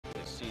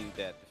seen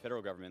that the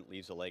federal government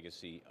leaves a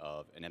legacy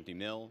of an empty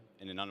mill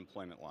and an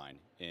unemployment line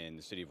in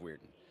the city of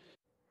Weirton.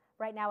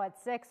 Right now at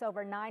 6,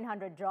 over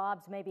 900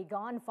 jobs may be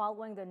gone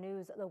following the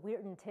news the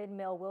Weirton Tin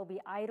Mill will be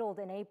idled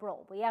in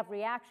April. We have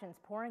reactions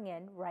pouring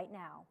in right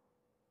now.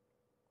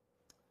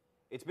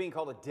 It's being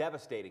called a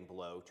devastating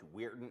blow to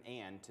Weirton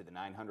and to the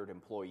 900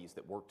 employees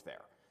that worked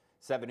there.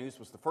 7 News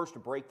was the first to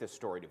break this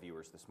story to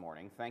viewers this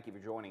morning. Thank you for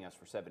joining us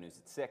for 7 News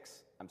at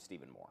 6. I'm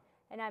Stephen Moore.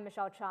 And I'm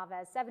Michelle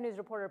Chavez. 7 News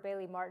reporter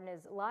Bailey Martin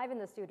is live in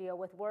the studio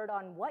with word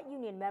on what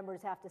union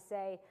members have to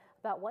say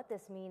about what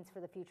this means for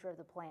the future of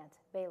the plant.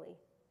 Bailey.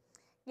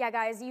 Yeah,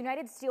 guys,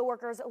 United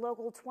Steelworkers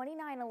Local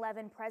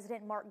 2911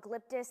 President Mark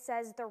Glyptis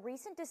says the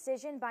recent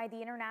decision by the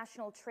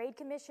International Trade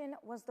Commission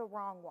was the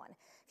wrong one.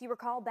 If you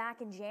recall, back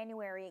in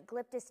January,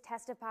 Glyptis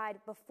testified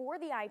before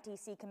the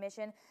ITC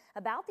Commission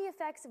about the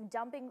effects of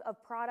dumping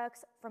of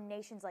products from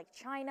nations like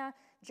China,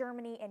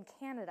 Germany, and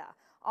Canada.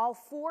 All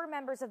 4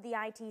 members of the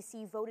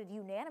ITC voted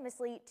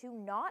unanimously to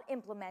not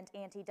implement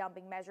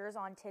anti-dumping measures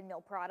on tin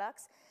mill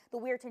products. The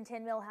Weirton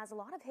Tin Mill has a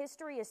lot of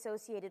history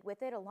associated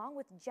with it, along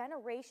with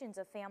generations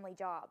of family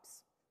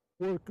jobs.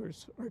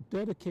 Workers are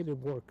dedicated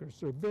workers.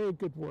 They're very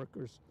good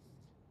workers.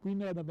 We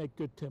know how to make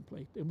good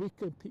template, and we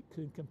can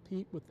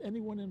compete with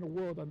anyone in the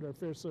world under a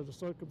fair set of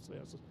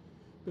circumstances.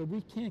 But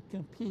we can't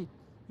compete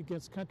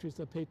against countries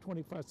that pay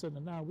 25 cents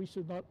an hour. We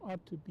should not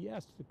ought to be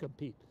asked to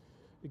compete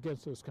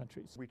against those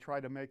countries. We try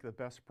to make the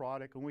best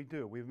product, and we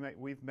do.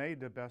 We've made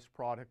the best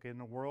product in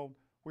the world.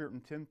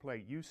 Weirton tin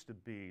plate used to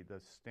be the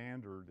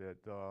standard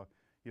that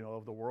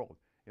of the world.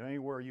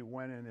 Anywhere you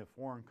went in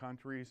foreign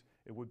countries,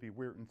 it would be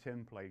Weirton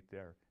tin plate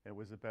there. It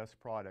was the best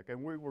product,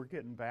 and we're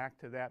getting back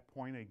to that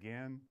point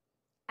again.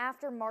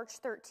 After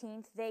March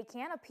 13th, they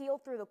can appeal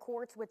through the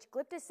courts, which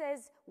Glyptis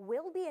says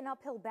will be an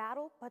uphill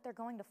battle, but they're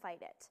going to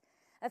fight it.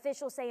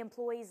 Officials say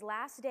employees'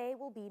 last day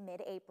will be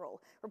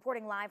mid-April.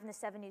 Reporting live in the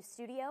 7 News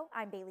studio,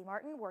 I'm Bailey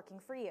Martin, working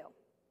for you.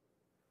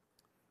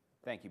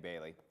 Thank you,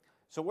 Bailey.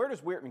 So where does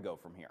Weirton go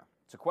from here?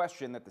 It's a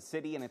question that the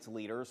city and its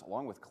leaders,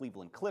 along with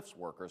Cleveland Cliffs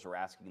workers, are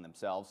asking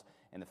themselves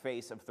in the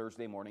face of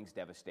Thursday morning's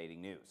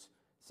devastating news.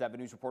 7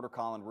 News reporter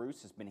Colin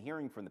Roos has been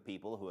hearing from the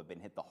people who have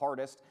been hit the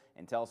hardest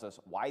and tells us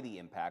why the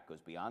impact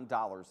goes beyond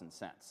dollars and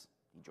cents.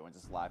 He joins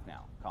us live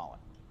now. Colin.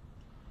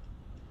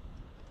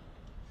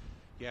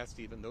 Yeah,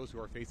 Stephen, those who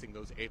are facing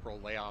those April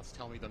layoffs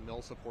tell me the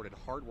mill supported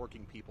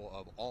hardworking people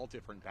of all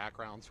different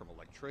backgrounds, from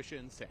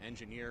electricians to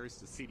engineers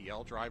to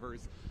CDL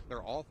drivers.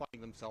 They're all finding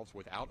themselves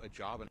without a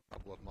job in a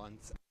couple of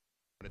months,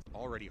 and it's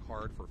already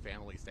hard for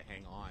families to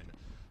hang on.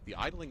 The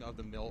idling of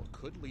the mill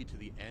could lead to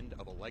the end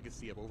of a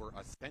legacy of over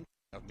a century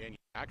of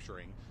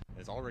manufacturing and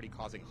is already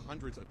causing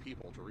hundreds of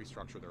people to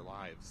restructure their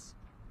lives.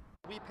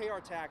 We pay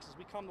our taxes,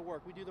 we come to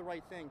work, we do the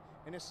right thing,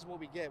 and this is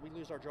what we get. We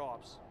lose our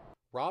jobs.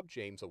 Rob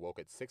James awoke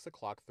at 6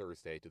 o'clock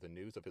Thursday to the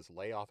news of his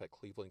layoff at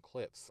Cleveland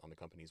Cliffs on the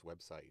company's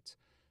website.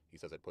 He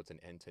says it puts an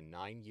end to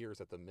 9 years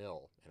at the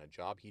mill and a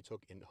job he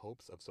took in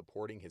hopes of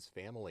supporting his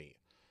family.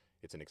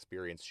 It's an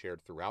experience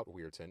shared throughout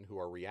Weirton, who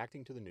are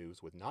reacting to the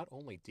news with not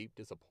only deep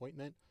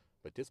disappointment,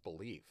 but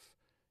disbelief.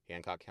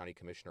 Hancock County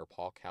Commissioner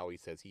Paul Cowie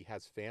says he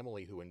has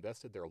family who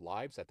invested their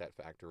lives at that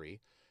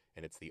factory,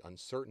 and it's the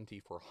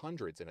uncertainty for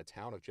hundreds in a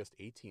town of just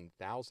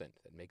 18,000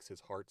 that makes his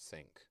heart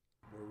sink.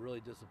 We're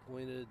really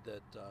disappointed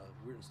that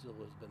Weirton Steel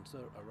has been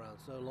around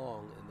so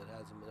long and that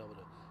hasn't been able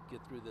to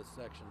get through this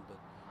section. But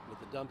with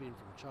the dumping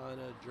from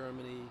China,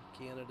 Germany,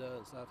 Canada,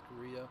 and South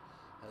Korea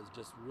has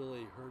just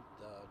really hurt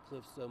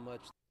Cliffs so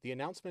much. The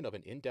announcement of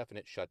an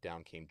indefinite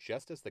shutdown came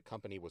just as the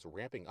company was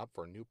ramping up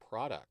for new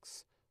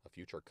products, a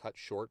future cut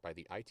short by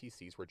the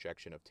ITC's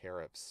rejection of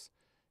tariffs.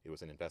 It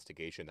was an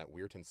investigation that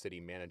Weirton City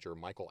Manager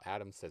Michael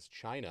Adams says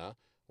China,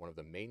 one of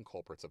the main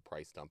culprits of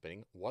price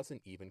dumping,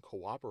 wasn't even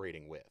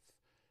cooperating with.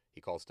 He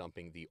calls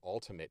dumping the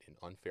ultimate in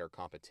unfair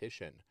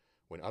competition,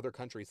 when other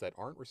countries that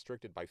aren't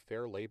restricted by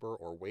fair labor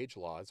or wage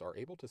laws are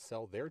able to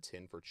sell their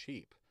tin for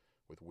cheap,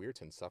 with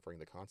Weirton suffering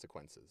the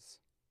consequences.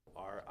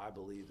 I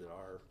believe that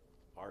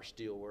our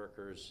steel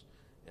workers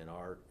and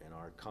our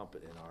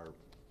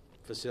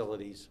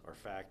facilities, our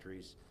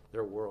factories,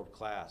 they're world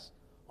class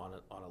on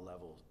a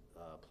level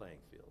playing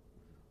field.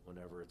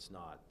 Whenever it's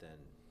not, then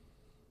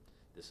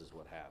this is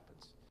what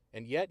happens.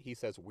 And yet, he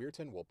says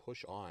Weirton will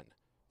push on.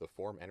 The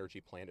Form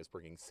Energy plant is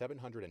bringing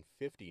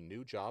 750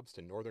 new jobs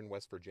to northern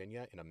West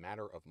Virginia in a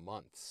matter of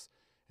months.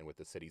 And with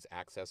the city's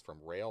access from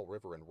rail,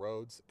 river, and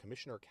roads,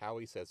 Commissioner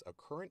Cowie says a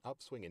current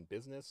upswing in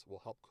business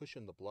will help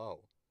cushion the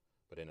blow.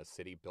 But in a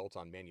city built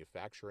on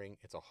manufacturing,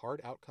 it's a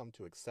hard outcome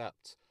to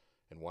accept,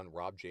 and one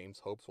Rob James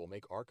hopes will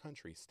make our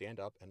country stand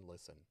up and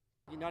listen.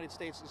 The United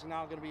States is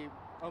now going to be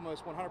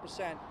almost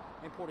 100%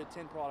 imported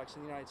tin products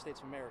in the United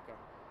States of America.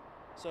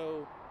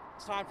 So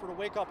it's time for to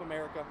wake up,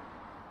 America.